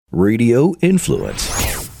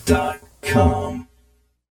RadioInfluence.com.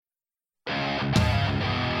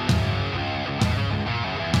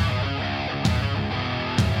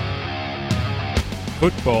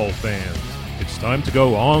 Football fans, it's time to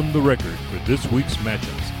go on the record for this week's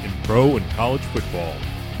matchups in pro and college football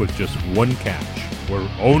with just one catch. We're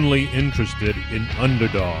only interested in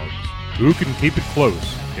underdogs. Who can keep it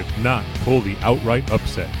close, if not pull the outright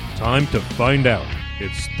upset? Time to find out.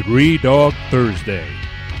 It's Three Dog Thursday.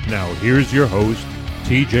 Now here's your host,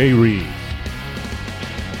 TJ Reeves.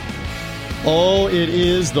 Oh, it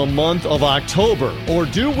is the month of October, or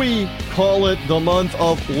do we call it the month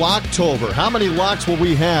of Locktober? How many locks will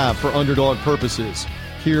we have for underdog purposes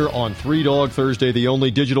here on Three Dog Thursday, the only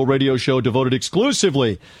digital radio show devoted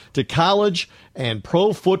exclusively to college and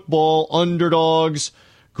pro football underdogs?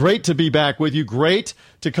 Great to be back with you. Great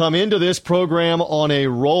to come into this program on a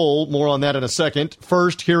roll. More on that in a second.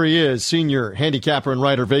 First, here he is, senior handicapper and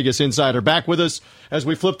writer, Vegas Insider. Back with us as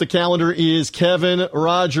we flip the calendar is Kevin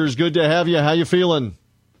Rogers. Good to have you. How you feeling?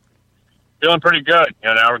 Feeling pretty good.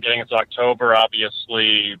 Now we're getting into October.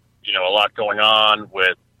 Obviously, a lot going on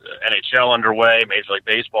with NHL underway, Major League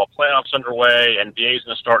Baseball playoffs underway, NBA's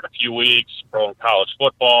going to start in a few weeks, pro and college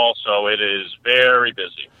football, so it is very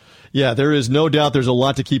busy. Yeah, there is no doubt there's a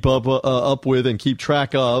lot to keep up with and keep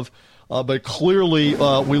track of. But clearly,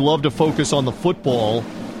 we love to focus on the football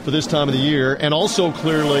for this time of the year. And also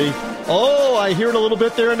clearly, I hear it a little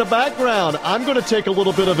bit there in the background. I'm going to take a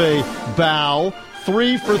little bit of a bow.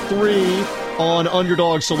 3 for 3 on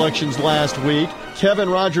underdog selections last week. Kevin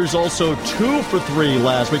Rogers also 2 for 3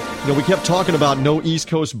 last week. We kept talking about no East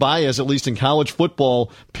Coast bias, at least in college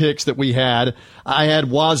football picks that we had. I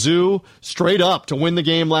had Wazoo straight up to win the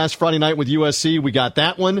game last Friday night with USC. We got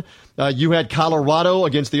that one. You had Colorado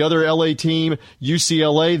against the other LA team,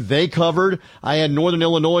 UCLA. They covered. I had Northern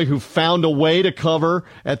Illinois, who found a way to cover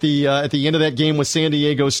at the end of that game with San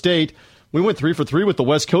Diego State. We went 3 for 3 with the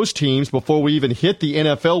West Coast teams before we even hit the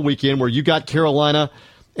NFL weekend, where you got Carolina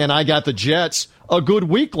and I got the Jets. A good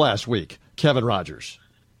week last week, Kevin Rogers.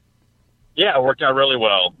 Yeah, it worked out really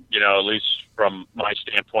well, at least from my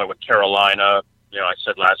standpoint with Carolina. I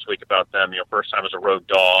said last week about them, first time as a road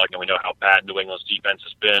dog, and we know how bad New England's defense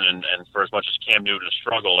has been, and for as much as Cam Newton has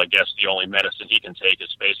struggled, I guess the only medicine he can take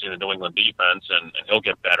is facing the New England defense, and he'll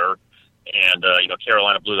get better. And,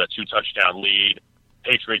 Carolina blew that 2-touchdown lead.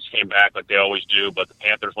 Patriots came back like they always do, but the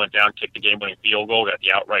Panthers went down, kicked the game-winning field goal, got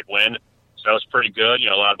the outright win. So that was pretty good.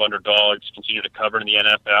 A lot of underdogs continue to cover in the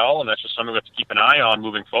NFL, and that's just something we have to keep an eye on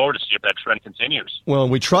moving forward to see if that trend continues. Well,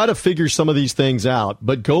 we try to figure some of these things out,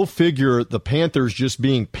 but go figure the Panthers just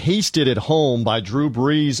being pasted at home by Drew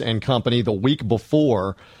Brees and company the week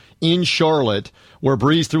before in Charlotte, where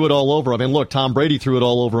Brees threw it all over him. And look, Tom Brady threw it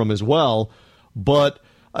all over him as well, but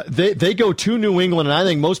they go to New England, and I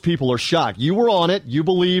think most people are shocked. You were on it. You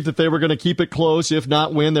believed that they were going to keep it close, if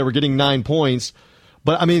not win. They were getting 9 points.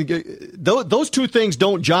 But, those two things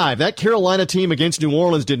don't jive. That Carolina team against New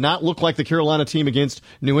Orleans did not look like the Carolina team against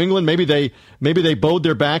New England. Maybe they bowed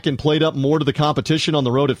their back and played up more to the competition on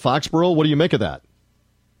the road at Foxborough. What do you make of that?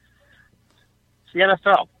 It's the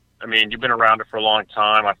NFL. You've been around it for a long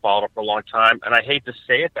time. I followed it for a long time, and I hate to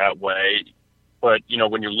say it that way. But,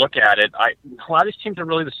 when you look at it, a lot of these teams are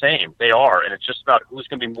really the same. They are, and it's just about who's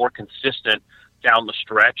going to be more consistent down the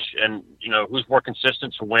stretch and, who's more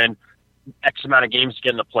consistent to win X amount of games to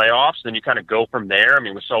get in the playoffs. Then you kind of go from there.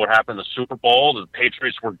 We saw what happened in the Super Bowl. The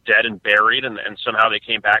Patriots were dead and buried, and somehow they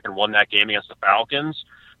came back and won that game against the Falcons.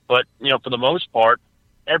 But, for the most part,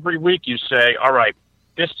 every week you say, all right,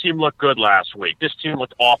 this team looked good last week. This team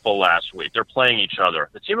looked awful last week. They're playing each other.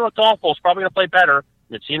 The team that looked awful is probably going to play better.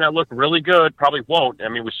 The team that looked really good probably won't.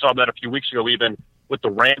 We saw that a few weeks ago, even with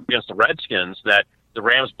the Rams against the Redskins, that the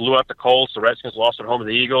Rams blew out the Colts. The Redskins lost at home to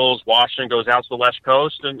the Eagles. Washington goes out to the West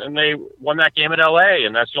Coast, and they won that game in L.A.,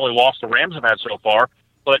 and that's the only loss the Rams have had so far.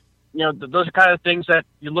 But, those are kind of things that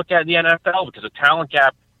you look at in the NFL because the talent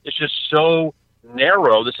gap is just so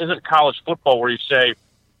narrow. This isn't college football where you say,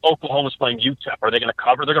 Oklahoma's playing UTEP. Are they going to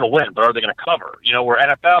cover? They're going to win, but are they going to cover? Where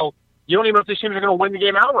NFL, you don't even know if these teams are going to win the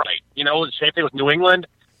game outright. The same thing with New England,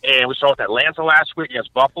 and we saw with Atlanta last week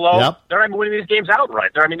against Buffalo. Yep. They're not even winning these games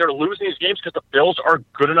outright. They're losing these games because the Bills are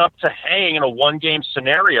good enough to hang in a one-game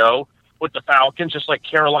scenario with the Falcons, just like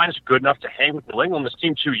Carolina's good enough to hang with New England. This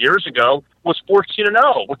team 2 years ago was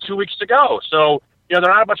 14-0 with 2 weeks to go. So, they're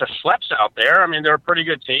not a bunch of schleps out there. They're a pretty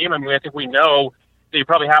good team. I think we know that you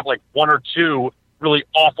probably have like one or two really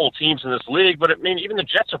awful teams in this league, but I mean, even the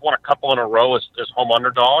Jets have won a couple in a row as home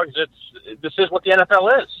underdogs. This is what the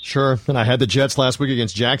NFL is. Sure, and I had the Jets last week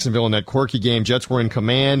against Jacksonville in that quirky game. Jets were in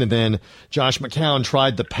command, and then Josh McCown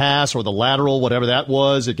tried the pass or the lateral, whatever that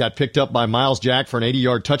was. It got picked up by Miles Jack for an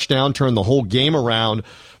 80-yard touchdown, turned the whole game around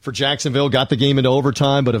for Jacksonville, got the game into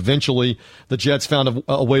overtime, but eventually the Jets found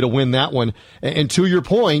a way to win that one. And to your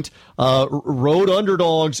point, road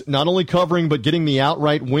underdogs not only covering but getting the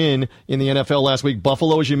outright win in the NFL last week.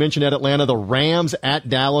 Buffalo, as you mentioned, at Atlanta, the Rams at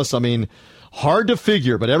Dallas. I mean, hard to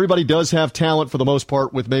figure, but everybody does have talent for the most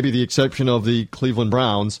part, with maybe the exception of the Cleveland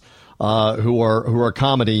Browns, who are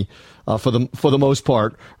comedy for the most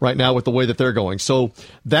part right now with the way that they're going. So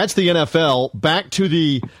that's the NFL. Back to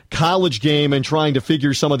the college game and trying to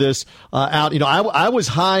figure some of this out. You know, I was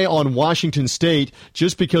high on Washington State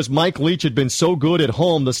just because Mike Leach had been so good at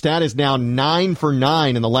home. The stat is now 9 for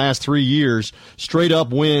 9 in the last 3 years, straight up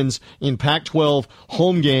wins in Pac-12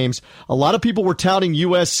 home games. A lot of people were touting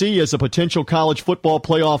USC as a potential college football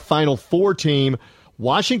playoff Final Four team.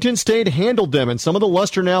 Washington State handled them, and some of the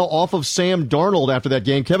luster now off of Sam Darnold after that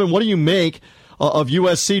game. Kevin, what do you make of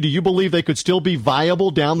USC? Do you believe they could still be viable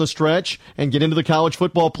down the stretch and get into the college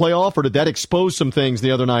football playoff, or did that expose some things the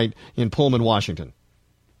other night in Pullman, Washington?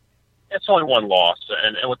 It's only one loss,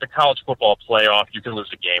 and with the college football playoff, you can lose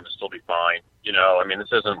a game and still be fine. You know, I mean,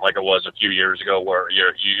 this isn't like it was a few years ago where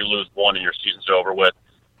you lose one and your season's over with.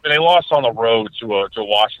 But they lost on the road to a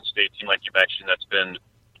Washington State team, like you mentioned, that's been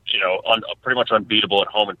pretty much unbeatable at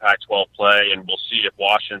home in Pac-12 play, and we'll see if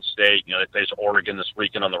Washington State, they face Oregon this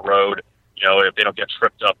weekend on the road, if they don't get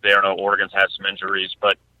tripped up there. I know Oregon's had some injuries,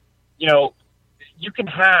 but, you can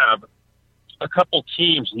have a couple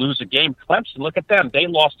teams lose a game. Clemson, look at them. They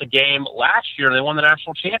lost a game last year, and they won the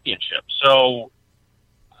national championship. So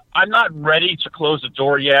I'm not ready to close the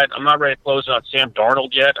door yet. I'm not ready to close it on Sam Darnold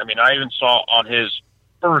yet. I mean, I even saw on his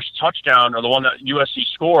first touchdown, or the one that USC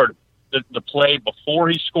scored, the play before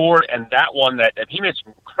he scored, and that one that he made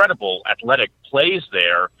some incredible athletic plays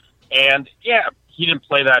there. And, yeah, he didn't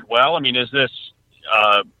play that well. I mean, is this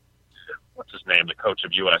what's his name, the coach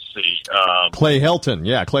of USC? Clay Helton.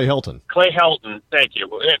 Yeah, Clay Helton. Clay Helton, thank you.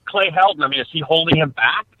 Clay Helton, I mean, is he holding him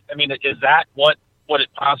back? I mean, is that what it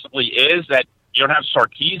possibly is, that you don't have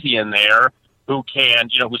Sarkisian there who can,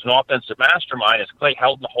 who's an offensive mastermind? Is Clay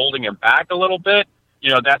Helton holding him back a little bit?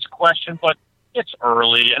 That's a question, but it's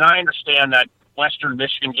early, and I understand that Western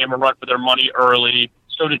Michigan gave a run for their money early.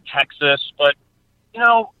 So did Texas. But,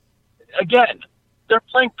 again, they're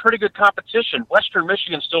playing pretty good competition. Western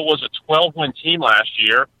Michigan still was a 12-win team last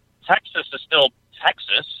year. Texas is still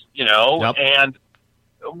Texas, Yep. And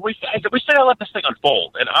we say to let this thing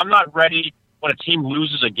unfold. And I'm not ready when a team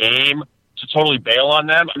loses a game to totally bail on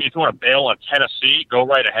them. I mean, if you want to bail on Tennessee, go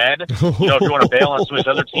right ahead. If you want to bail on some of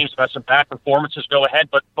these other teams who have some bad performances, go ahead.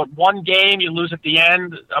 But one game, you lose at the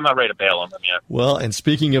end, I'm not ready to bail on them yet. Well, and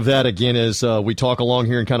speaking of that, again, as we talk along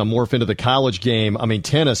here and kind of morph into the college game, I mean,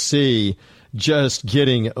 Tennessee just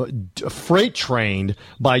getting freight trained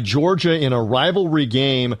by Georgia in a rivalry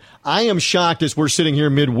game. I am shocked as we're sitting here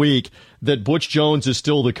midweek that Butch Jones is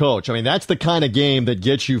still the coach. I mean, that's the kind of game that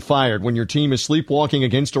gets you fired. When your team is sleepwalking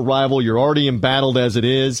against a rival, you're already embattled as it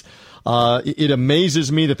is. It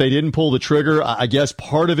amazes me that they didn't pull the trigger. I guess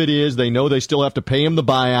part of it is they know they still have to pay him the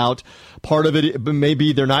buyout. Part of it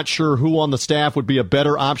maybe they're not sure who on the staff would be a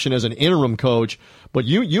better option as an interim coach. But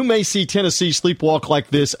you may see Tennessee sleepwalk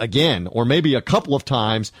like this again, or maybe a couple of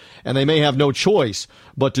times, and they may have no choice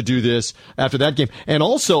but to do this after that game. And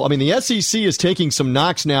also, I mean, the SEC is taking some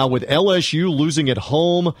knocks now with LSU losing at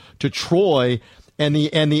home to Troy, and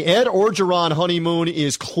the Ed Orgeron honeymoon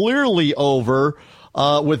is clearly over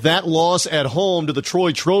with that loss at home to the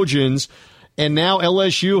Troy Trojans. And now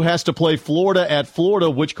LSU has to play Florida at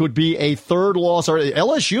Florida, which could be a third loss. Or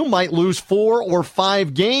LSU might lose 4 or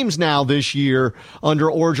 5 games now this year under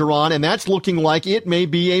Orgeron, and that's looking like it may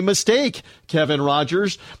be a mistake, Kevin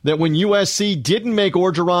Rogers, that when USC didn't make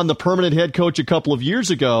Orgeron the permanent head coach a couple of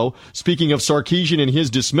years ago, speaking of Sarkisian and his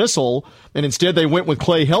dismissal, and instead they went with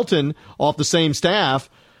Clay Helton off the same staff,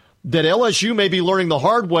 that LSU may be learning the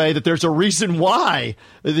hard way that there's a reason why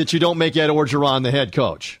that you don't make Ed Orgeron the head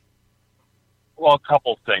coach. Well, a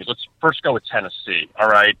couple of things. Let's first go with Tennessee, all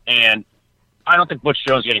right? And I don't think Butch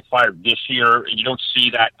Jones is getting fired this year. You don't see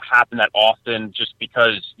that happen that often just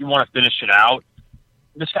because you want to finish it out.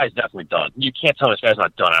 This guy's definitely done. You can't tell this guy's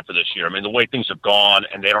not done after this year. I mean, the way things have gone,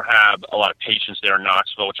 and they don't have a lot of patience there in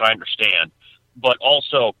Knoxville, which I understand. But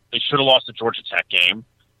also, they should have lost the Georgia Tech game.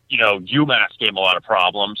 UMass gave them a lot of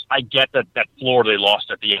problems. I get that Florida they lost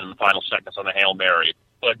at the end in the final seconds on the Hail Mary.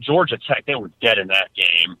 But Georgia Tech, they were dead in that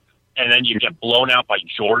game. And then you get blown out by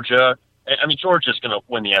Georgia. I mean, Georgia's going to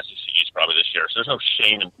win the SEC East probably this year, so there's no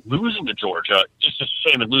shame in losing to Georgia. It's just a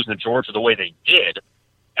shame in losing to Georgia the way they did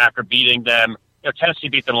after beating them. Tennessee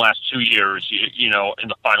beat them the last 2 years, in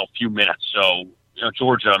the final few minutes. So,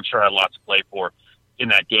 Georgia, I'm sure, had lots to play for in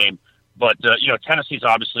that game. But, Tennessee's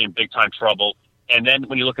obviously in big-time trouble. And then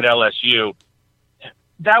when you look at LSU,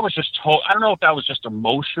 that was just I don't know if that was just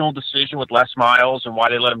emotional decision with Les Miles and why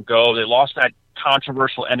they let him go. They lost that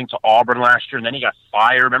controversial ending to Auburn last year, and then he got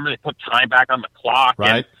fired. Remember, they put time back on the clock,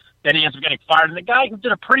 right? And then he ends up getting fired. And the guy who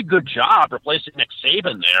did a pretty good job replacing Nick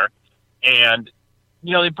Saban there, and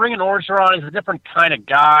they bring an Orgeron. He's a different kind of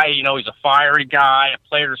guy. He's a fiery guy, a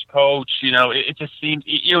player's coach. It just seems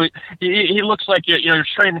he looks like your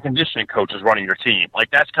strength and conditioning coach is running your team.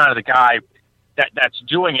 Like that's kind of the guy that's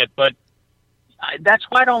doing it, but. That's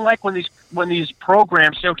why I don't like when these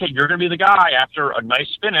programs say, okay, you're going to be the guy after a nice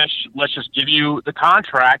finish. Let's just give you the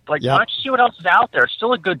contract. Why don't you see what else is out there? It's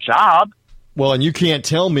still a good job. Well, and you can't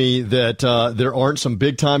tell me that there aren't some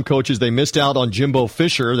big-time coaches. They missed out on Jimbo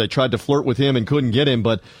Fisher. They tried to flirt with him and couldn't get him.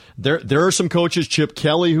 But there are some coaches, Chip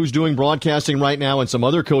Kelly, who's doing broadcasting right now, and some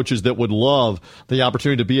other coaches that would love the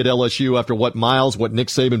opportunity to be at LSU after what Nick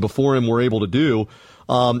Saban before him were able to do.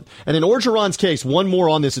 And in Orgeron's case, one more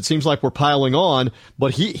on this, it seems like we're piling on,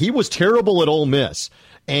 but he was terrible at Ole Miss.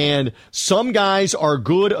 And some guys are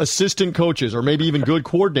good assistant coaches or maybe even good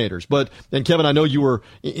coordinators. And Kevin, I know you were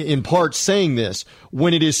in part saying this,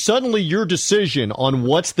 when it is suddenly your decision on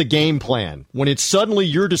what's the game plan, when it's suddenly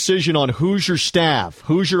your decision on who's your staff,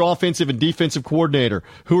 who's your offensive and defensive coordinator,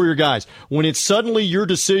 who are your guys, when it's suddenly your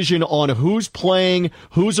decision on who's playing,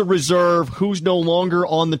 who's a reserve, who's no longer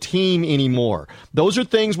on the team anymore. Those are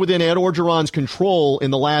things within Ed Orgeron's control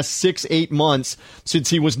in the last 6-8 months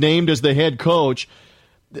since he was named as the head coach.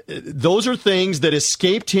 Those are things that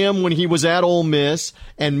escaped him when he was at Ole Miss,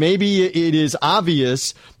 and maybe it is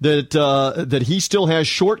obvious that he still has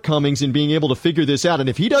shortcomings in being able to figure this out. And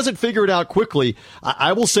if he doesn't figure it out quickly,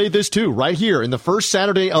 I will say this too, right here in the first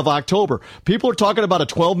Saturday of October. People are talking about a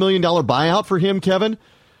 $12 million buyout for him, Kevin.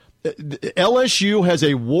 LSU has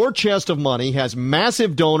a war chest of money, has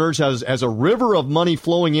massive donors, has a river of money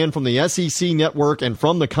flowing in from the SEC network and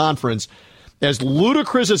from the conference. As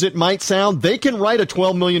ludicrous as it might sound, they can write a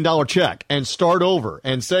 $12 million check and start over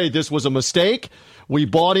and say this was a mistake. We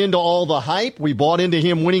bought into all the hype. We bought into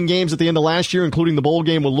him winning games at the end of last year, including the bowl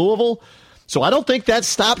game with Louisville. So I don't think that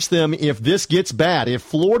stops them if this gets bad. If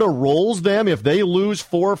Florida rolls them, if they lose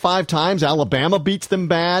 4 or 5 times, Alabama beats them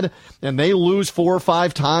bad, and they lose 4 or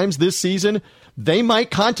 5 times this season, they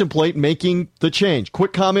might contemplate making the change.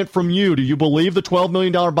 Quick comment from you. Do you believe the $12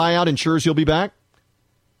 million buyout ensures he'll be back?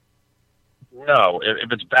 No,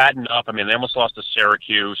 if it's bad enough, I mean, they almost lost to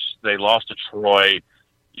Syracuse. They lost to Troy.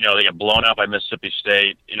 They get blown out by Mississippi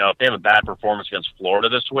State. If they have a bad performance against Florida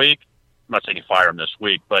this week, I'm not saying you fire them this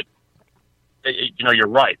week, but, you're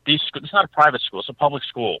right. It's not a private school. It's a public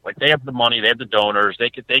school. Like, they have the money. They have the donors.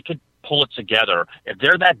 They could pull it together. If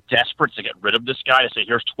they're that desperate to get rid of this guy, to say,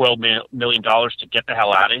 here's $12 million to get the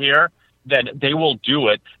hell out of here, then they will do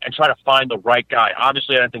it and try to find the right guy.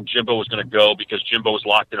 Obviously, I don't think Jimbo was going to go because Jimbo was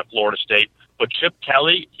locked in at Florida State. But Chip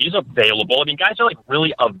Kelly, he's available. I mean, guys are,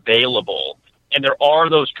 really available. And there are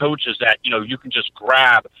those coaches that, you can just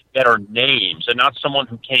grab that are names and not someone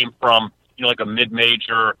who came from, a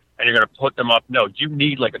mid-major and you're going to put them up. No, you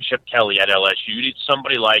need, a Chip Kelly at LSU. You need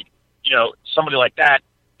somebody like that.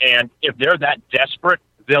 And if they're that desperate,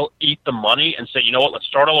 they'll eat the money and say, you know what, let's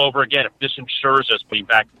start all over again if this ensures us being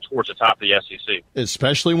back towards the top of the SEC.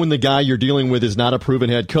 Especially when the guy you're dealing with is not a proven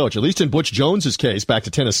head coach. At least in Butch Jones's case, back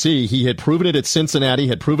to Tennessee, he had proven it at Cincinnati,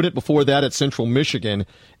 had proven it before that at Central Michigan.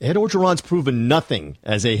 Ed Orgeron's proven nothing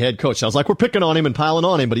as a head coach. Sounds like we're picking on him and piling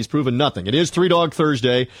on him, but he's proven nothing. It is Three Dog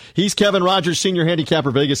Thursday. He's Kevin Rogers, Senior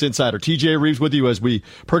Handicapper, Vegas Insider. TJ Reeves with you as we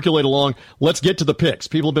percolate along. Let's get to the picks.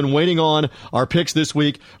 People have been waiting on our picks this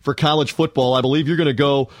week for college football. I believe you're going to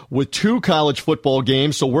go with 2 college football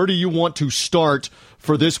games. So where do you want to start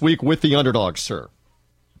for this week with the underdogs, sir?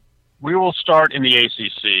 We will start in the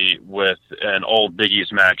ACC with an old Big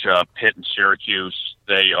East matchup, Pitt and Syracuse.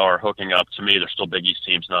 They are hooking up. To me, they're still Big East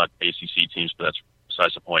teams, not ACC teams, but that's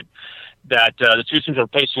besides the point. That the two teams are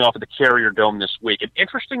facing off at the Carrier Dome this week. And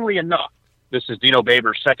interestingly enough, this is Dino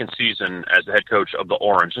Babers' second season as the head coach of the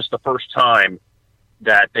Orange. This is the first time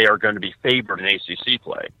that they are going to be favored in ACC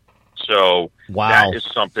play. So That is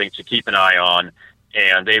something to keep an eye on.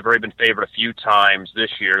 And they've already been favored a few times this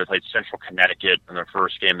year. They played Central Connecticut in their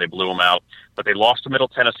first game. They blew them out. But they lost to Middle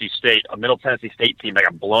Tennessee State, a Middle Tennessee State team that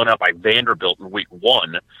got blown out by Vanderbilt in week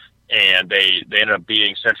 1. And they ended up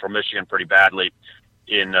beating Central Michigan pretty badly.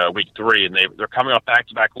 in week 3, and they're coming off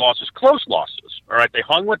back-to-back losses, close losses. All right, they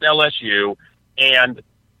hung with LSU, and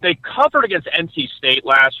they covered against NC State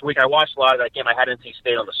last week. I watched a lot of that game. I had NC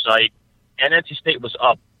State on the site, and NC State was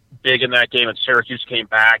up big in that game, and Syracuse came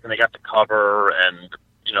back, and they got the cover, and,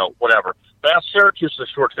 whatever. But now Syracuse is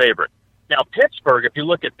a short favorite. Now, Pittsburgh, if you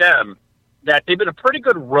look at them, that they've been a pretty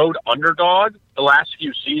good road underdog the last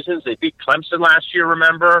few seasons. They beat Clemson last year,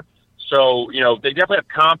 remember? So, they definitely have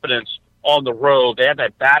confidence on the road. They had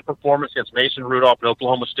that bad performance against Mason Rudolph and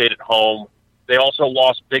Oklahoma State at home. They also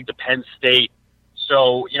lost big to Penn State.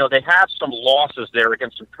 So, they have some losses there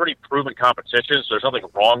against some pretty proven competition, so there's nothing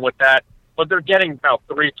wrong with that. But they're getting about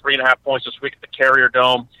 3.5 points this week at the Carrier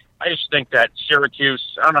Dome. I just think that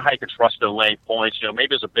Syracuse, I don't know how you can trust them laying points.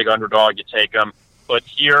 Maybe as a big underdog, you take them. But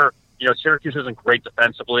here, Syracuse isn't great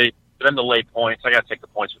defensively. But then the late points, I got to take the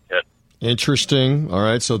points with Pitt. Interesting. All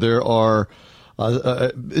right, so there are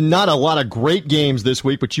not a lot of great games this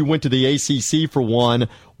week, but you went to the ACC for one.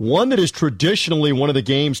 One that is traditionally one of the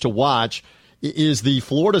games to watch is the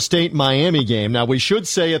Florida State-Miami game. Now, we should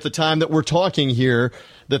say at the time that we're talking here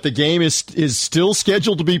that the game is still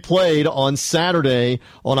scheduled to be played on Saturday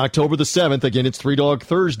on October the 7th. Again, it's Three Dog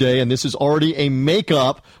Thursday, and this is already a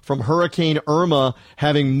makeup from Hurricane Irma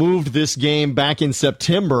having moved this game back in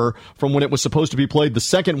September from when it was supposed to be played the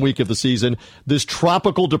second week of the season. This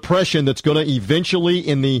tropical depression that's going to eventually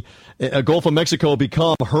in the Gulf of Mexico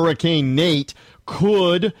become Hurricane Nate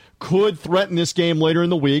could threaten this game later in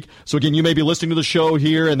the week. So again, you may be listening to the show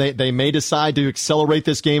here and they may decide to accelerate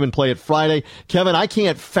this game and play it Friday. Kevin, I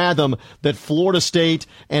can't fathom that Florida State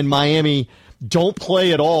and Miami don't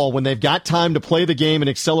play at all when they've got time to play the game and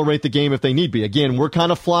accelerate the game if they need be. Again, we're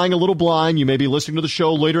kind of flying a little blind. You may be listening to the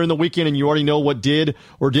show later in the weekend and you already know what did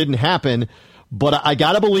or didn't happen. But I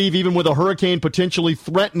got to believe even with a hurricane potentially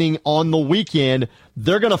threatening on the weekend,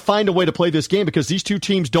 they're going to find a way to play this game because these two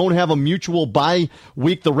teams don't have a mutual bye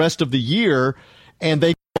week the rest of the year, and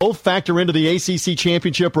they both factor into the ACC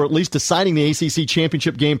championship or at least deciding the ACC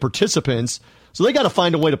championship game participants. So they got to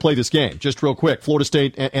find a way to play this game. Just real quick, Florida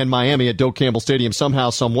State and Miami at Doak Campbell Stadium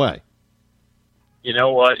somehow, some way. You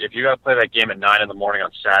know what? If you got to play that game at 9 in the morning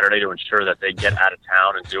on Saturday to ensure that they get out of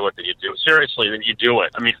town and do it, then you do it. Seriously, then you do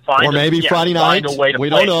it. I mean, maybe Friday night. We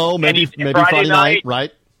don't know. Maybe Friday night,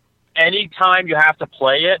 right? Anytime you have to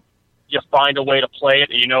play it, you find a way to play it.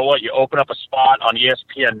 And you know what? You open up a spot on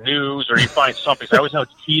ESPN News or you find something. So I always know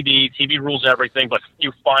it's TV. TV rules everything, but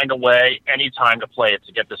you find a way anytime to play it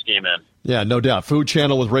to get this game in. Yeah, no doubt. Food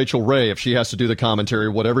Channel with Rachel Ray, if she has to do the commentary,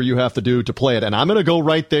 whatever you have to do to play it. And I'm going to go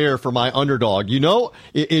right there for my underdog.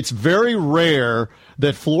 It's very rare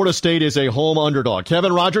that Florida State is a home underdog.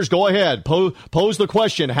 Kevin Rogers, go ahead. Pose the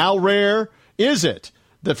question. How rare is it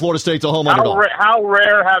that Florida State's a home underdog? How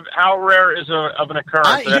rare is of an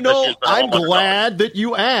occurrence? I'm glad that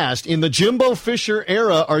you asked. In the Jimbo Fisher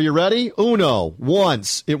era, are you ready?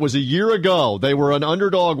 Once. It was a year ago. They were an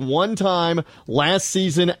underdog one time last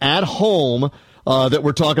season at home. That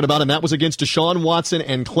we're talking about, and that was against Deshaun Watson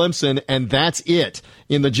and Clemson, and that's it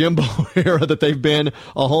in the Jimbo era that they've been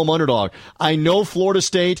a home underdog. I know Florida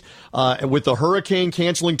State, with the hurricane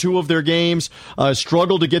canceling 2 of their games,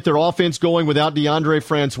 struggled to get their offense going without DeAndre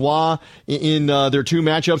Francois in their 2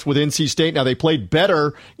 matchups with NC State. Now, they played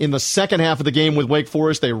better in the second half of the game with Wake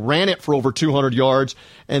Forest. They ran it for over 200 yards,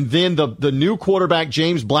 and then the new quarterback,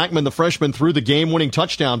 James Blackman, the freshman, threw the game-winning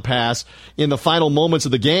touchdown pass in the final moments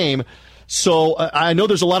of the game. So I know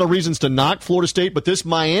there's a lot of reasons to knock Florida State, but this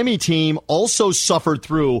Miami team also suffered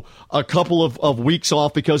through a couple of weeks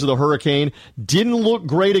off because of the hurricane. Didn't look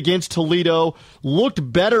great against Toledo.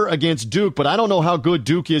 Looked better against Duke, but I don't know how good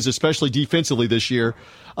Duke is, especially defensively this year.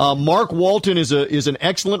 Mark Walton is an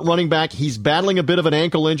excellent running back. He's battling a bit of an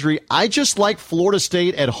ankle injury. I just like Florida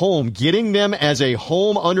State at home. Getting them as a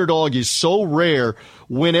home underdog is so rare.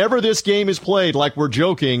 Whenever this game is played, like we're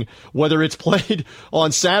joking, whether it's played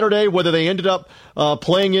on Saturday, whether they ended up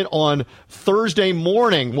playing it on Thursday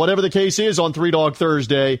morning, whatever the case is on Three Dog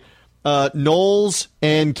Thursday, Knowles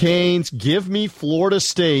and Canes, give me Florida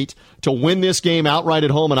State to win this game outright at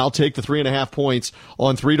home, and I'll take the 3.5 points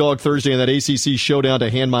on Three Dog Thursday in that ACC showdown to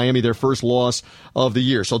hand Miami their first loss of the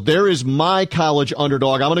year. So there is my college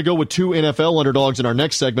underdog. I'm going to go with 2 NFL underdogs in our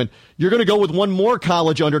next segment. You're going to go with one more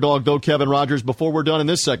college underdog, though, Kevin Rogers, before we're done in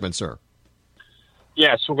this segment, sir.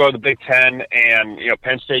 Yes, we'll go to the Big Ten, and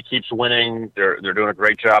Penn State keeps winning. They're doing a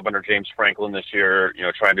great job under James Franklin this year.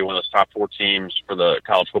 Trying to be one of those top 4 teams for the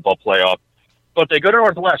college football playoff. But they go to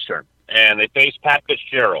Northwestern, and they face Pat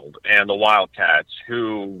Fitzgerald and the Wildcats,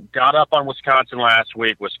 who got up on Wisconsin last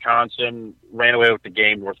week. Wisconsin ran away with the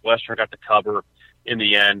game. Northwestern got the cover in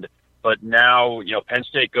the end. But now, Penn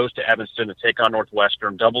State goes to Evanston to take on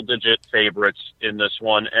Northwestern, double-digit favorites in this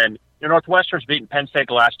one. And Northwestern's beaten Penn State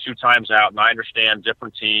the last 2 times out, and I understand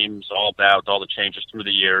different teams, all about all the changes through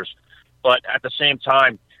the years. But at the same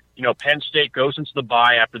time, Penn State goes into the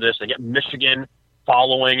bye after this. They get Michigan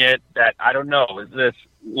following it. That, I don't know, this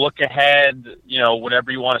look ahead, whatever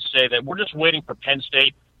you want to say, that we're just waiting for Penn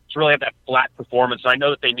State to really have that flat performance. I know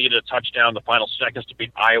that they needed a touchdown in the final seconds to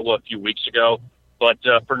beat Iowa a few weeks ago. But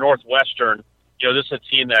for Northwestern, this is a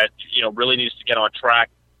team that, really needs to get on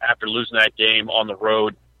track after losing that game on the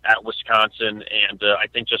road at Wisconsin. And I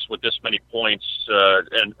think just with this many points,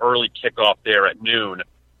 an early kickoff there at noon,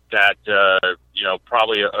 that,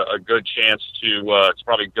 probably a good chance to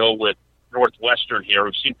probably go with Northwestern here.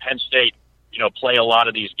 We've seen Penn State, play a lot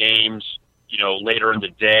of these games, later in the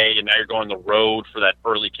day, and now you're going the road for that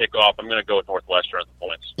early kickoff. I'm going to go with Northwestern at the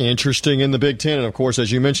points. Interesting in the Big Ten. And, of course,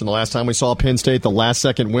 as you mentioned, the last time we saw Penn State, the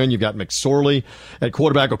last-second win, you've got McSorley at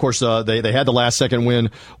quarterback. Of course, they had the last-second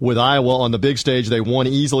win with Iowa on the big stage. They won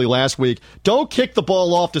easily last week. Don't kick the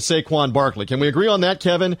ball off to Saquon Barkley. Can we agree on that,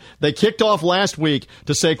 Kevin? They kicked off last week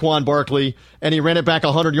to Saquon Barkley, and he ran it back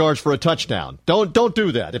 100 yards for a touchdown. Don't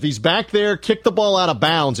do that. If he's back there, kick the ball out of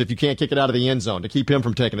bounds if you can't kick it out of the end zone to keep him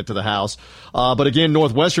from taking it to the house. But again,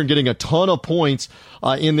 Northwestern getting a ton of points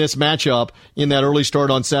in this matchup in that early start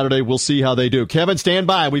on Saturday. We'll see how they do. Kevin, stand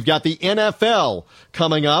by. We've got the NFL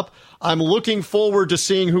coming up. I'm looking forward to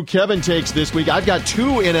seeing who Kevin takes this week. I've got 2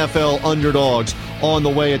 NFL underdogs on the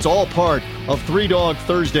way. It's all part of 3 Dog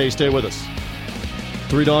Thursday. Stay with us.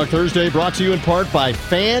 3 Dog Thursday brought to you in part by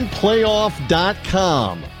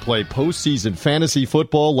FanPlayoff.com. Play postseason fantasy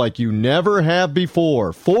football like you never have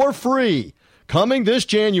before for free coming this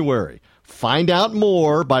January. Find out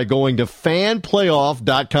more by going to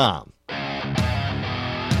FanPlayoff.com.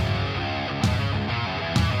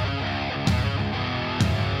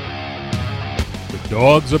 The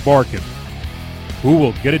dogs are barking. Who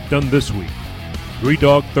will get it done this week? 3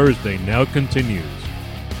 Dog Thursday now continues.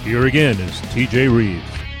 Here again is TJ Reeves.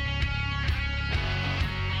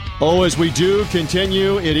 Oh, as we do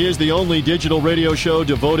continue, it is the only digital radio show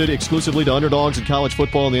devoted exclusively to underdogs in college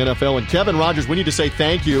football and the NFL. And Kevin Rogers, we need to say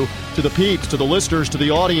thank you to the peeps, to the listeners, to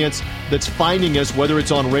the audience that's finding us, whether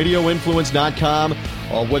it's on radioinfluence.com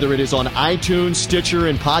or whether it is on iTunes, Stitcher,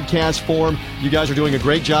 and podcast form. You guys are doing a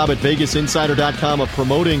great job at VegasInsider.com of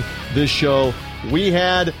promoting this show. We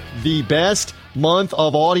had the best month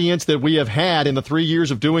of audience that we have had in the 3 years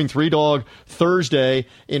of doing 3 Dog Thursday.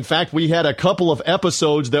 In fact, we had a couple of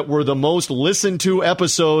episodes that were the most listened to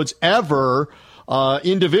episodes ever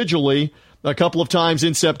individually a couple of times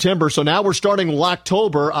in September. So now we're starting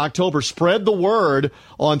October. Spread the word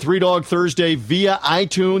on 3 Dog Thursday via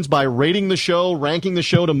iTunes by rating the show, ranking the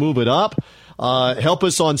show to move it up. Help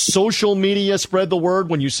us on social media. Spread the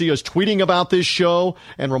word when you see us tweeting about this show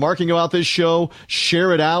and remarking about this show.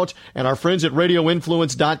 Share it out. And our friends at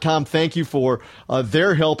RadioInfluence.com, thank you for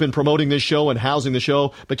their help in promoting this show and housing the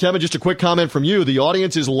show. But, Kevin, just a quick comment from you. The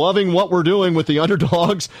audience is loving what we're doing with the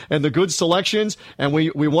underdogs and the good selections, and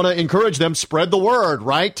we want to encourage them. Spread the word,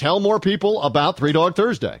 right? Tell more people about 3 Dog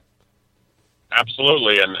Thursday.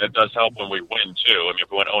 Absolutely, and it does help when we win, too. I mean, if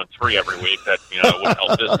we went 0-3 every week, that, wouldn't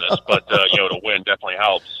help business. But, to win definitely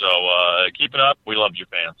helps. So keep it up. We love you,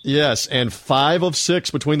 fans. Yes, and 5 of 6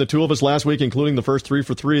 between the 2 of us last week, including the first 3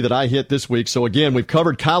 for 3 that I hit this week. So, again, we've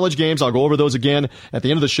covered college games. I'll go over those again at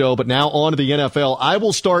the end of the show. But now on to the NFL. I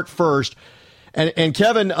will start first. And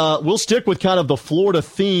Kevin, we'll stick with kind of the Florida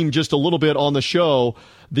theme just a little bit on the show.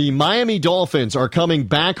 The Miami Dolphins are coming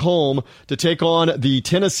back home to take on the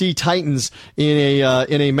Tennessee Titans in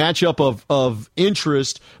a matchup of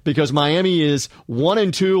interest because Miami is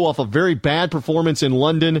 1-2 off a very bad performance in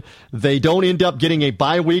London. They don't end up getting a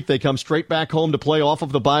bye week. They come straight back home to play off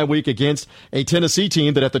of the bye week against a Tennessee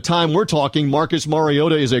team that at the time we're talking, Marcus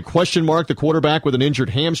Mariota is a question mark, the quarterback with an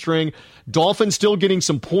injured hamstring. Dolphins still getting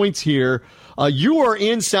some points here. You are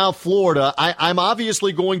in South Florida. I'm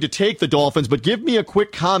obviously going to take the Dolphins, but give me a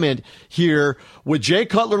quick comment here. With Jay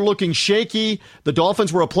Cutler looking shaky, the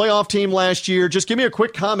Dolphins were a playoff team last year. Just give me a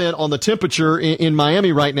quick comment on the temperature in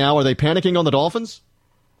Miami right now. Are they panicking on the Dolphins?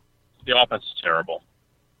 The offense is terrible.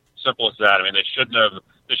 Simple as that. I mean, they should have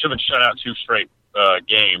been shut out 2 straight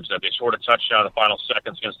games. They scored a touchdown in the final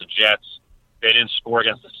seconds against the Jets. They didn't score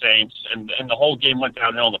against the Saints, and the whole game went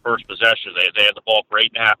downhill in the first possession. They had the ball for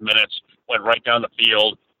 8.5 minutes, went right down the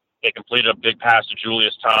field. They completed a big pass to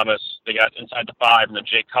Julius Thomas. They got inside the 5, and then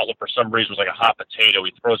Jay Cutler, for some reason, was like a hot potato.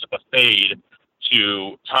 He throws up a fade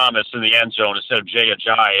to Thomas in the end zone instead of Jay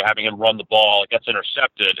Ajayi, having him run the ball. It gets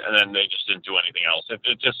intercepted, and then they just didn't do anything else.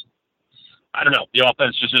 I don't know. The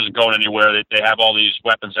offense just isn't going anywhere. They have all these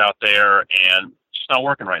weapons out there, and it's just not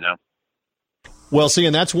working right now. Well, see,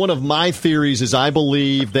 and that's one of my theories is I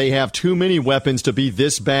believe they have too many weapons to be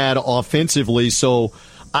this bad offensively. So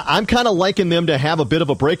I'm kind of liking them to have a bit of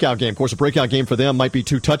a breakout game. Of course, a breakout game for them might be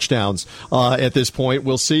 2 touchdowns at this point.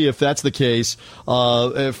 We'll see if that's the case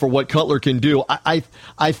for what Cutler can do. I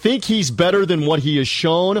think he's better than what he has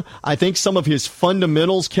shown. I think some of his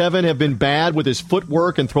fundamentals, Kevin, have been bad with his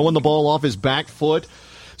footwork and throwing the ball off his back foot.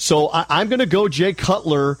 So I'm going to go Jay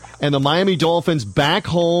Cutler and the Miami Dolphins back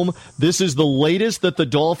home. This is the latest that the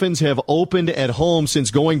Dolphins have opened at home since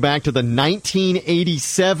going back to the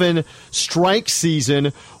 1987 strike season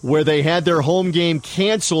where they had their home game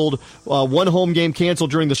canceled, one home game canceled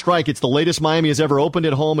during the strike. It's the latest Miami has ever opened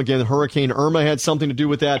at home. Again, Hurricane Irma had something to do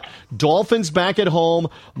with that. Dolphins back at home.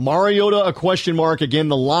 Mariota, a question mark. Again,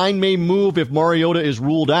 the line may move if Mariota is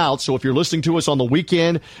ruled out. So if you're listening to us on the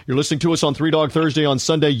weekend, you're listening to us on Three Dog Thursday on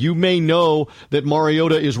Sunday, you may know that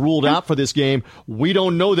Mariota is ruled out for this game. We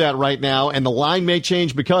don't know that right now, and the line may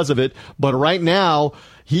change because of it. But right now,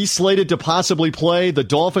 he's slated to possibly play. The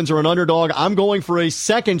Dolphins are an underdog. I'm going for a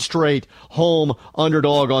second straight home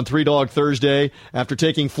underdog on Three Dog Thursday. After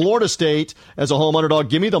taking Florida State as a home underdog,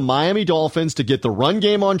 give me the Miami Dolphins to get the run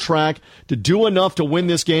game on track, to do enough to win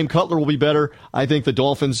this game. Cutler will be better. I think the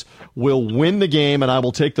Dolphins will win the game, and I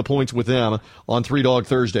will take the points with them on Three Dog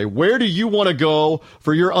Thursday. Where do you want to go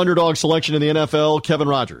for your underdog selection in the NFL, Kevin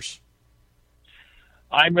Rogers?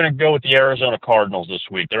 I'm going to go with the Arizona Cardinals this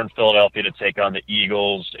week. They're in Philadelphia to take on the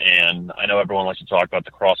Eagles, and I know everyone likes to talk about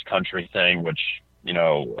the cross-country thing, which, you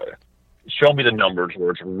know, show me the numbers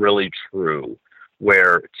where it's really true,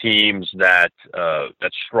 where teams that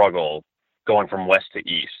struggle going from west to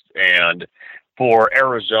east. And for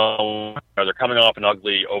Arizona, they're coming off an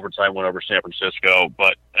ugly overtime win over San Francisco,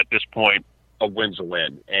 but at this point, a win's a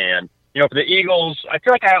win. And you know, for the Eagles, I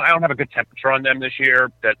feel like I don't have a good temperature on them this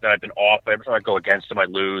year, that I've been off. Every time I go against them, I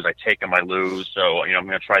lose. I take them, I lose. So, you know, I'm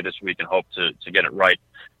going to try this week and hope to get it right.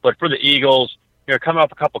 But for the Eagles, you know, coming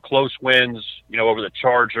off a couple close wins, you know, over the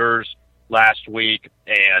Chargers last week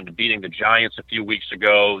and beating the Giants a few weeks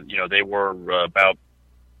ago, you know, they were about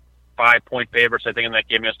 5-point favorites, I think, in that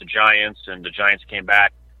game against the Giants, and the Giants came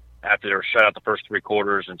back after they were shut out the first 3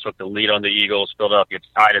 quarters and took the lead on the Eagles. Philadelphia gets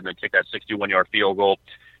tied and then kicked that 61-yard field goal.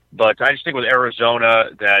 But I just think with Arizona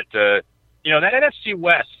that, you know, that NFC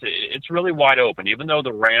West, it's really wide open. Even though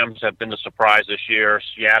the Rams have been the surprise this year,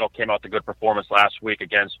 Seattle came out with a good performance last week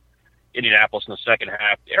against Indianapolis in the second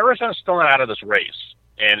half. Arizona's still not out of this race.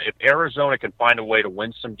 And if Arizona can find a way to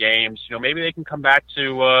win some games, you know, maybe they can come back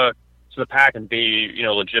to the pack and be, you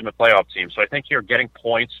know, a legitimate playoff team. So I think here getting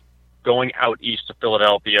points going out east to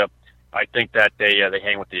Philadelphia, I think that they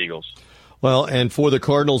hang with the Eagles. Well, and for the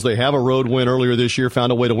Cardinals, they have a road win earlier this year,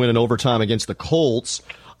 found a way to win in overtime against the Colts.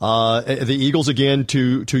 The Eagles, again,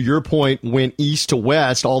 to your point, went east to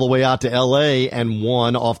west all the way out to L.A. and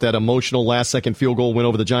won off that emotional last-second field goal win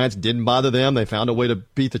over the Giants. Didn't bother them. They found a way to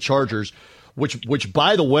beat the Chargers, which,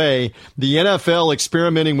 by the way, the NFL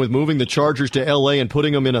experimenting with moving the Chargers to L.A. and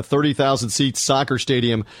putting them in a 30,000-seat soccer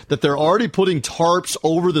stadium, that they're already putting tarps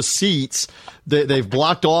over the seats. They've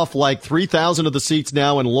blocked off like 3,000 of the seats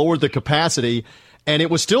now and lowered the capacity, and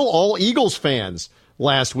it was still all Eagles fans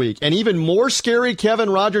last week. And even more scary, Kevin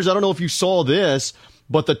Rogers, I don't know if you saw this,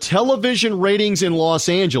 but the television ratings in Los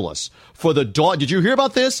Angeles for did you hear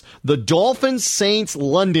about this? The Dolphins-Saints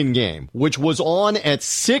London game, which was on at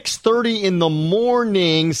 6:30 in the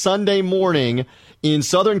morning, Sunday morning in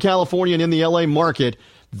Southern California and in the LA market,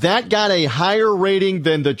 that got a higher rating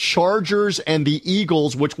than the Chargers and the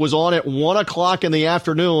Eagles, which was on at 1 o'clock in the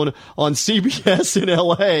afternoon on CBS in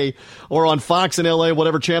LA or on Fox in LA,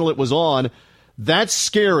 whatever channel it was on. That's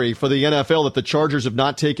scary for the NFL that the Chargers have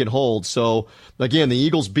not taken hold. So, again, the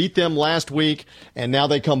Eagles beat them last week, and now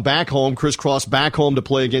they come back home, crisscross back home to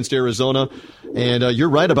play against Arizona. And you're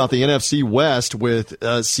right about the NFC West with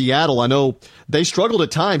Seattle. I know they struggled at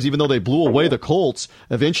times, even though they blew away the Colts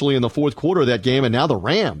eventually in the fourth quarter of that game. And now the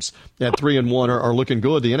Rams at 3-1 are looking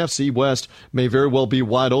good. The NFC West may very well be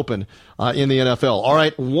wide open in the NFL. All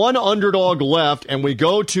right, one underdog left, and we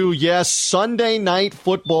go to, yes, Sunday Night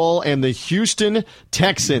Football and the Houston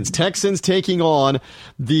Texans. Texans taking on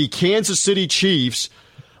the Kansas City Chiefs.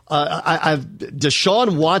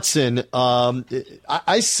 Deshaun Watson,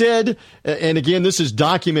 I said, and again, this is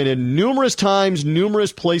documented numerous times,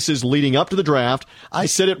 numerous places leading up to the draft. I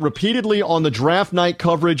said it repeatedly on the draft night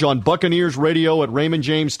coverage on Buccaneers radio at Raymond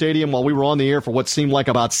James Stadium while we were on the air for what seemed like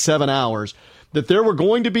about 7 hours, that there were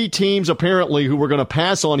going to be teams apparently who were going to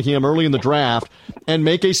pass on him early in the draft and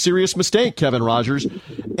make a serious mistake, Kevin Rogers.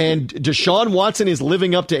 And Deshaun Watson is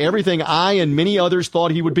living up to everything I and many others thought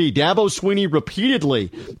he would be. Dabo Swinney repeatedly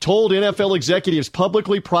told NFL executives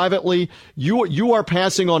publicly, privately, you are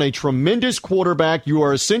passing on a tremendous quarterback. You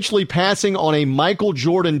are essentially passing on a Michael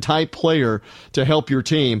Jordan-type player to help your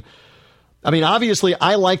team. I mean, obviously,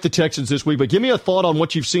 I like the Texans this week, but give me a thought on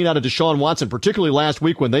what you've seen out of Deshaun Watson, particularly last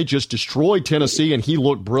week when they just destroyed Tennessee and he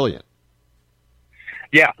looked brilliant.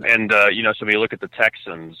 Yeah, and, so when you look at the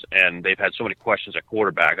Texans, and they've had so many questions at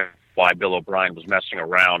quarterback, why Bill O'Brien was messing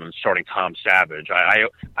around and starting Tom Savage. I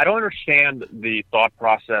don't understand the thought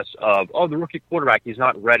process of, the rookie quarterback, he's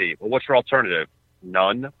not ready. Well, what's your alternative?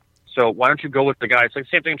 None. So why don't you go with the guy? It's like the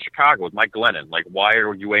same thing in Chicago with Mike Glennon. Like, why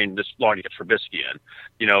are you waiting this long to get Trubisky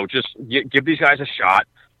in? Just give these guys a shot.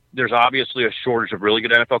 There's obviously a shortage of really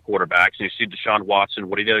good NFL quarterbacks, and you see Deshaun Watson,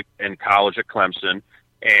 what he did in college at Clemson,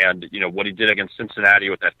 and what he did against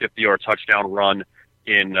Cincinnati with that 50-yard touchdown run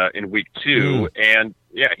in week 2. And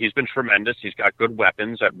yeah, he's been tremendous. He's got good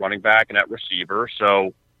weapons at running back and at receiver.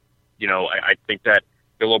 So, I think that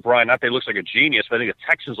Bill O'Brien, not that he looks like a genius, but I think the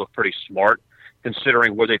Texans look pretty smart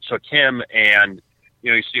considering where they took him. And,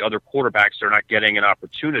 you see other quarterbacks that are not getting an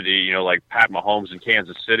opportunity, like Pat Mahomes in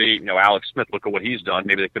Kansas City, Alex Smith, look at what he's done.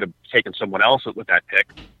 Maybe they could have taken someone else with that pick.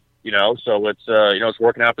 So it's, it's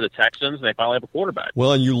working out for the Texans, and they finally have a quarterback.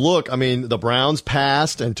 Well, and you look, the Browns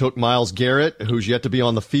passed and took Myles Garrett, who's yet to be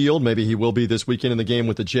on the field. Maybe he will be this weekend in the game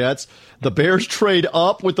with the Jets. The Bears trade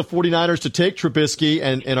up with the 49ers to take Trubisky,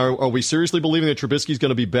 and are we seriously believing that Trubisky's going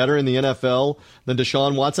to be better in the NFL than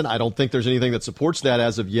Deshaun Watson? I don't think there's anything that supports that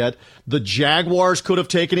as of yet. The Jaguars could have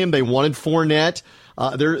taken him. They wanted Fournette.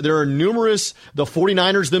 There are numerous, the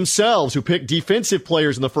 49ers themselves who picked defensive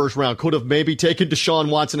players in the first round could have maybe taken Deshaun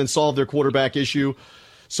Watson and solved their quarterback issue.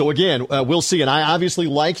 So again, we'll see. And I obviously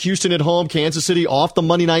like Houston at home, Kansas City off the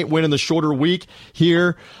Monday night win in the shorter week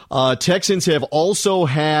here. Texans have also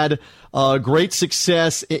had great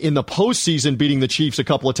success in the postseason, beating the Chiefs a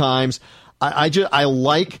couple of times. I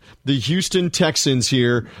like the Houston Texans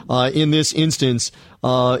here in this instance,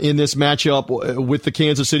 in this matchup with the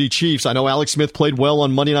Kansas City Chiefs. I know Alex Smith played well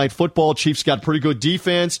on Monday Night Football. Chiefs got pretty good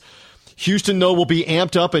defense. Houston, though, will be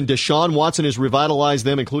amped up, and Deshaun Watson has revitalized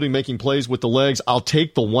them, including making plays with the legs. I'll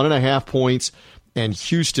take the 1.5 points and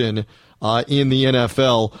Houston in the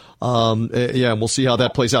NFL. And we'll see how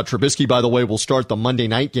that plays out. Trubisky, by the way, will start the Monday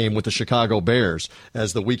night game with the Chicago Bears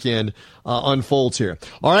as the weekend unfolds here.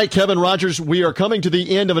 All right, Kevin Rogers, we are coming to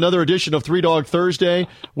the end of another edition of Three Dog Thursday.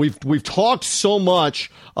 We've talked so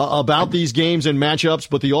much about these games and matchups,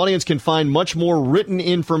 but the audience can find much more written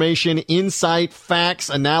information, insight,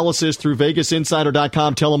 facts, analysis through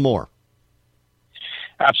VegasInsider.com. Tell them more.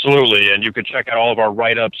 Absolutely, and you can check out all of our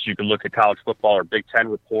write-ups. You can look at college football, our Big Ten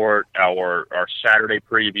report, our Saturday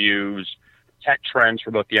previews, tech trends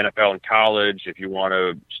for both the NFL and college, if you want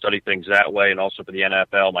to study things that way, and also for the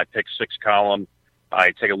NFL, my Pick 6 column.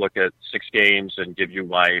 I take a look at 6 games and give you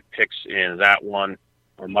my picks in that one.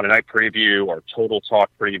 Our Monday night preview, our Total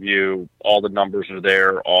Talk preview, all the numbers are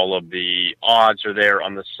there. All of the odds are there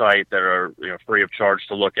on the site that are free of charge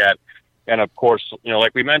to look at. And, of course,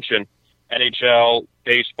 like we mentioned, NHL,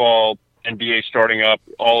 baseball, NBA starting up,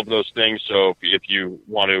 all of those things. So if you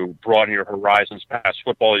want to broaden your horizons past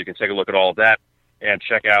football, you can take a look at all of that and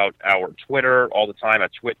check out our Twitter all the time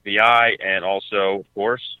at TwitVI, and also, of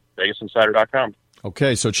course, VegasInsider.com.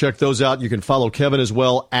 Okay, so check those out. You can follow Kevin as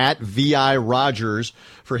well at VI Rogers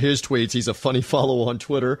for his tweets. He's a funny follow on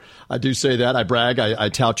Twitter. I do say that. I brag. I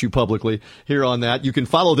tout you publicly here on that. You can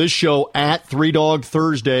follow this show at 3 Dog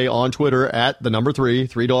Thursday on Twitter at the number 3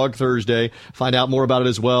 Dog Thursday. Find out more about it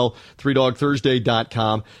as well.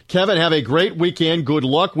 3dogthursday.com. Kevin, have a great weekend. Good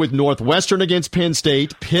luck with Northwestern against Penn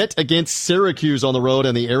State, Pitt against Syracuse on the road,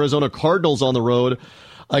 and the Arizona Cardinals on the road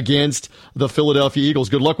against the Philadelphia Eagles.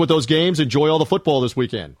 Good luck with those games. Enjoy all the football this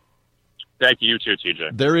weekend. Thank you, too,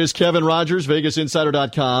 TJ. There is Kevin Rogers,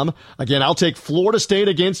 VegasInsider.com. Again, I'll take Florida State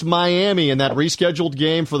against Miami in that rescheduled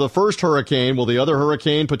game for the first hurricane. Will the other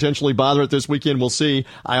hurricane potentially bother it this weekend? We'll see.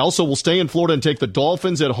 I also will stay in Florida and take the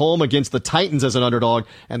Dolphins at home against the Titans as an underdog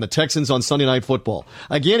and the Texans on Sunday Night Football.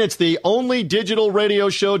 Again, it's the only digital radio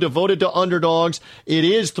show devoted to underdogs. It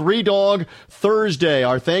is 3 Dog Thursday.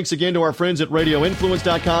 Our thanks again to our friends at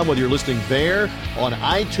RadioInfluence.com, whether you're listening there, on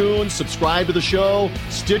iTunes, subscribe to the show,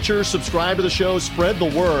 Stitcher, subscribe to the show, spread the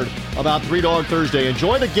word about 3 Dog Thursday.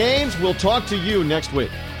 Enjoy the games. We'll talk to you next week.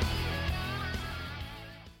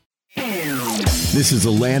 This is the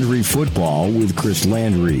Landry Football with Chris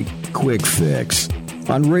Landry. Quick Fix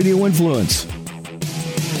on Radio Influence.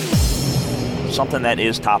 Something that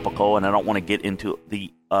is topical, and I don't want to get into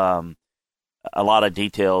the a lot of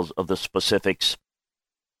details of the specifics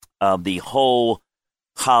of the whole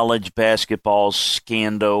college basketball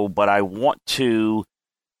scandal, but I want to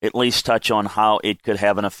at least touch on how it could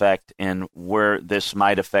have an effect and where this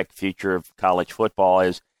might affect the future of college football.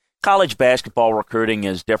 Is college basketball recruiting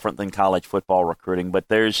is different than college football recruiting, but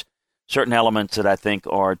there's certain elements that I think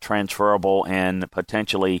are transferable and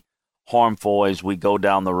potentially harmful as we go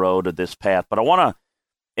down the road of this path. But I want to,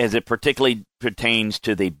 as it particularly pertains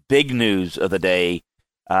to the big news of the day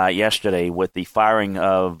yesterday with the firing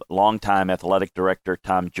of longtime athletic director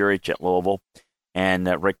Tom Jurich at Louisville and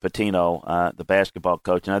Rick Pitino, the basketball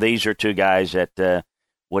coach. Now, these are two guys that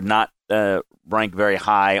would not rank very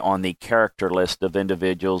high on the character list of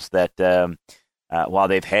individuals that, while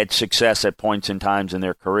they've had success at points in times in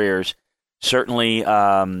their careers, certainly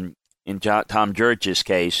in Tom Jurich's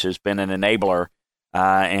case has been an enabler.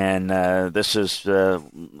 And this is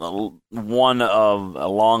one of a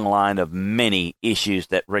long line of many issues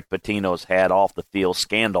that Rick Pitino's had off the field,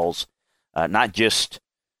 scandals, not just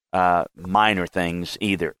minor things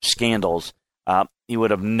either, scandals. He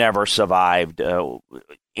would have never survived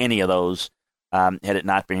any of those had it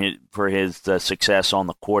not been for his success on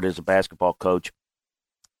the court as a basketball coach.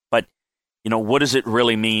 But, what does it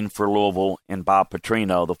really mean for Louisville and Bob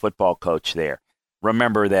Petrino, the football coach there?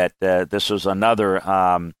 Remember that this was another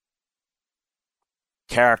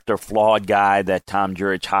character-flawed guy that Tom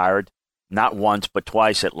Jurich hired, not once but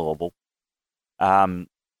twice at Louisville. Bob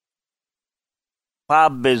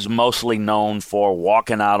is mostly known for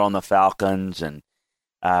walking out on the Falcons and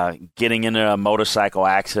getting into a motorcycle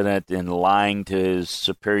accident and lying to his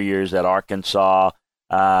superiors at Arkansas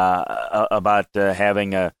about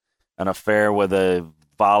having an affair with a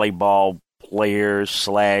volleyball player /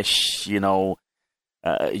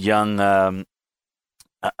 young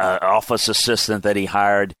office assistant that he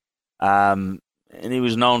hired. And he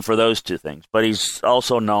was known for those two things. But he's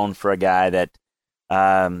also known for a guy that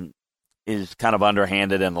is kind of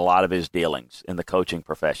underhanded in a lot of his dealings in the coaching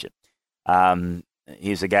profession.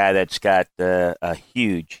 He's a guy that's got a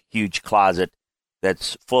huge, huge closet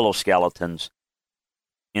that's full of skeletons.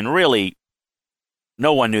 And really,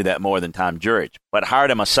 no one knew that more than Tom Jurich, but hired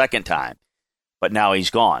him a second time. But now he's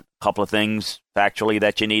gone. A couple of things factually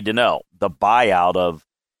that you need to know. The buyout of,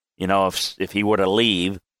 if he were to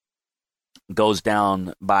leave, goes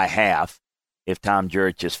down by half if Tom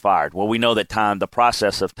Jurich is fired. Well, we know that the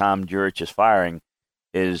process of Tom Jurich's firing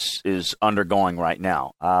is undergoing right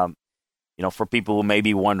now. For people who may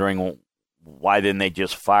be wondering, why didn't they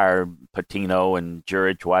just fire Pitino and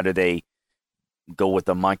Jurich? Why did they go with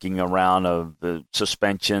the monkeying around of the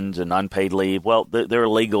suspensions and unpaid leave? Well, there are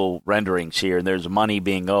legal renderings here, and there's money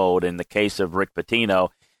being owed. In the case of Rick Pitino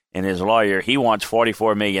and his lawyer, he wants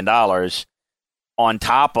 $44 million on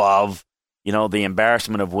top of, the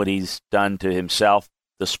embarrassment of what he's done to himself,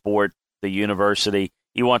 the sport, the university.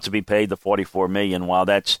 He wants to be paid the $44 million. While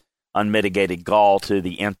that's unmitigated gall to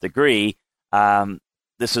the nth degree,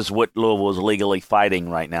 this is what Louisville is legally fighting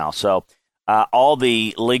right now. So all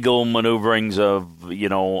the legal maneuverings of,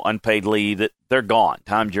 unpaid leave, they're gone.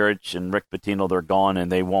 Tom Jurich and Rick Pitino, they're gone,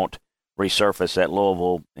 and they won't resurface at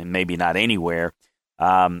Louisville and maybe not anywhere.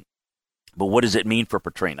 But what does it mean for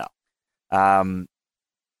Petrino?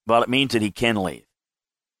 Well, it means that he can leave.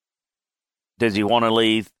 Does he want to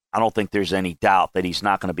leave? I don't think there's any doubt that he's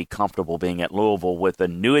not going to be comfortable being at Louisville with a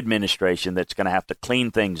new administration that's going to have to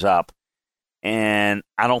clean things up. And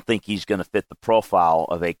I don't think he's going to fit the profile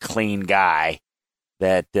of a clean guy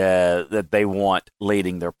that they want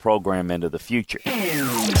leading their program into the future.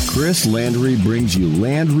 Chris Landry brings you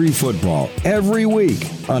Landry Football every week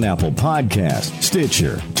on Apple Podcasts,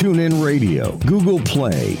 Stitcher, TuneIn Radio, Google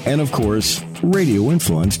Play, and, of course,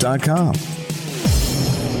 RadioInfluence.com.